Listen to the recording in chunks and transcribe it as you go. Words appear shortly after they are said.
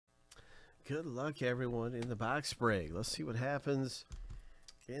Good luck, everyone, in the box break. Let's see what happens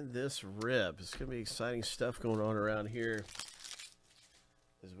in this rip. It's going to be exciting stuff going on around here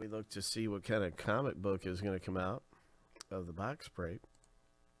as we look to see what kind of comic book is going to come out of the box break.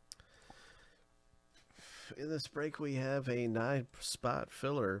 In this break, we have a 9-spot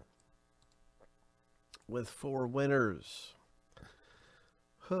filler with 4 winners.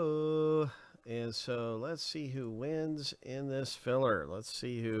 And so let's see who wins in this filler. Let's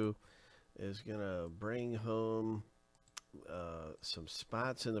see who is going to bring home some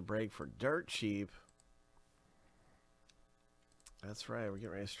spots in the break for dirt cheap. That's right. We're getting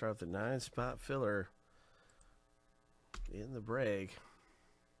ready to start the 9-spot filler in the break.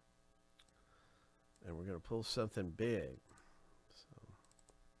 And we're going to pull something big.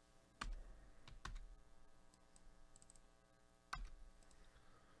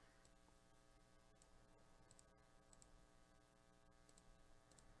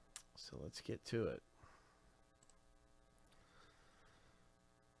 So let's get to it.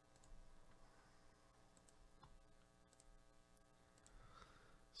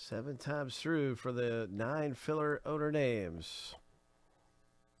 Seven times through for the 9 filler owner names.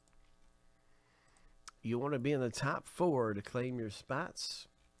 You want to be in the top 4 to claim your spots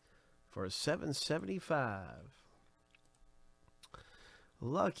for $7.75.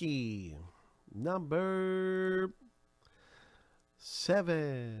 Lucky number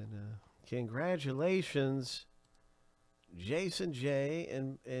 7. Congratulations, Jason J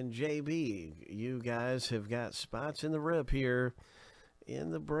and JB. You guys have got spots in the rip here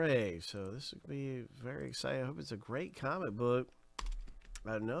in the break. So this will be very exciting. I hope it's a great comic book.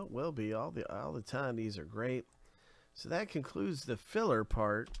 I know it will be all the time. These are great. So that concludes the filler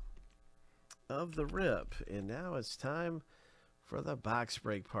part of the rip. And now it's time for the box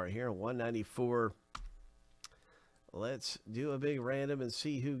break part here on 194. Let's do a big random and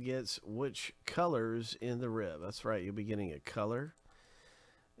see who gets which colors in the rib. That's right, you'll be getting a color.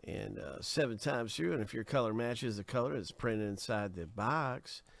 And 7 times through, and if your color matches the color that's printed inside the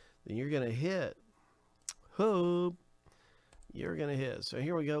box, then you're going to hit. Hope you're going to hit. So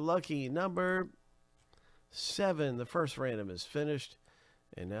here we go. Lucky number 7. The first random is finished.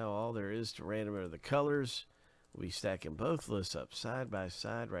 And now all there is to random are the colors. We'll be stacking both lists up side by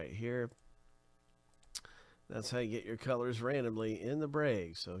side right here. That's how you get your colors randomly in the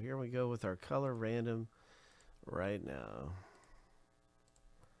break. So here we go with our color random right now.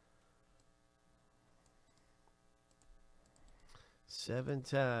 Seven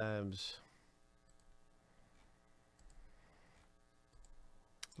times.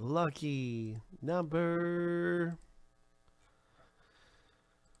 Lucky number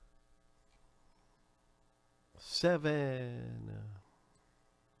 7.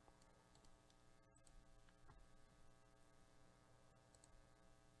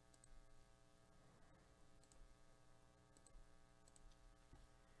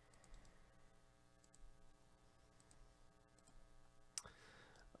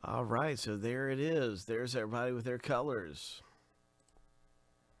 All right, so there it is. There's everybody with their colors.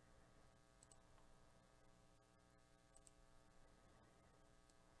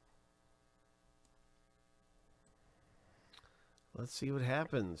 Let's see what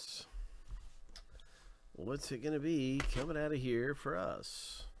happens. What's it going to be coming out of here for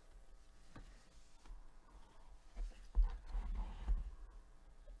us?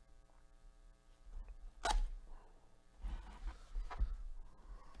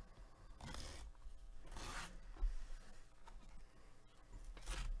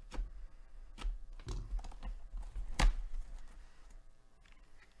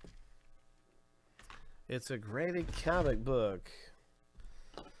 It's a graded comic book.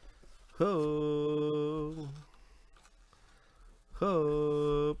 Hope.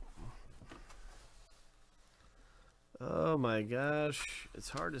 Hope. Oh my gosh. It's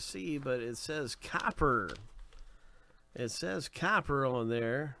hard to see, but it says copper. It says copper on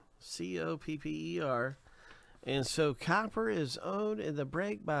there. C-O-P-P-E-R. And so copper is owned in the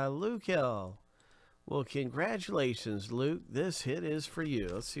break by Luke L. Well, congratulations, Luke. This hit is for you.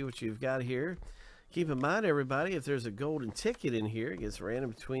 Let's see what you've got here. Keep in mind, everybody, if there's a golden ticket in here, it gets random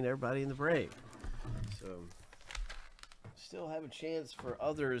between everybody in the break. So, still have a chance for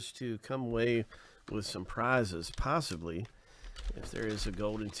others to come away with some prizes, possibly, if there is a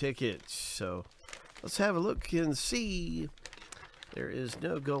golden ticket. So, let's have a look and see. There is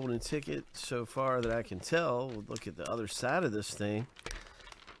no golden ticket so far that I can tell. We'll look at the other side of this thing.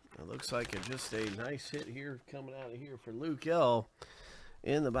 It looks like just a nice hit here coming out of here for Luke L.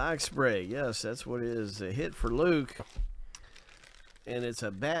 in the box break. Yes, that's what it is. A hit for Luke. And it's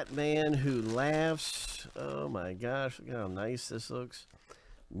a Batman Who Laughs. Oh my gosh, look how nice this looks.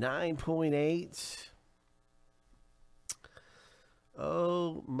 9.8.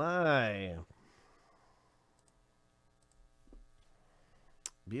 Oh my.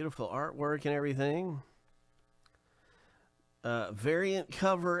 Beautiful artwork and everything. Variant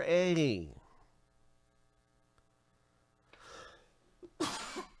cover A.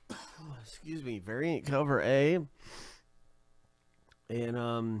 Excuse me, variant cover A. And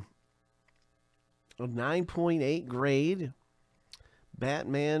a 9.8 grade.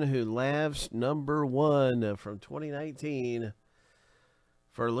 Batman Who Laughs #1 from 2019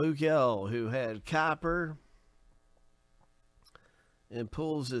 for Luke L., who had copper and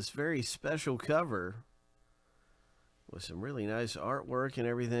pulls this very special cover with some really nice artwork and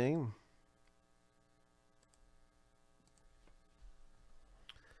everything.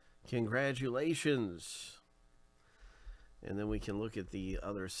 Congratulations. And then we can look at the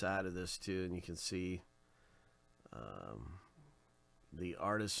other side of this too, and you can see the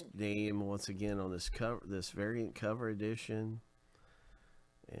artist name once again on this cover, this variant cover edition,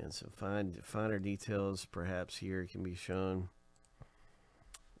 and some finer details perhaps here can be shown.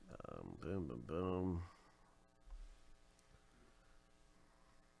 Boom, boom, boom.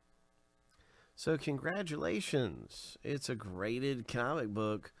 So congratulations. It's a graded comic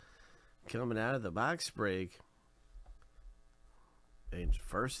book coming out of the box break in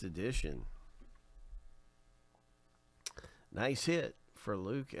first edition. Nice hit for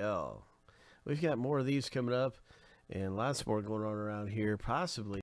Luke L. We've got more of these coming up and lots more going on around here, possibly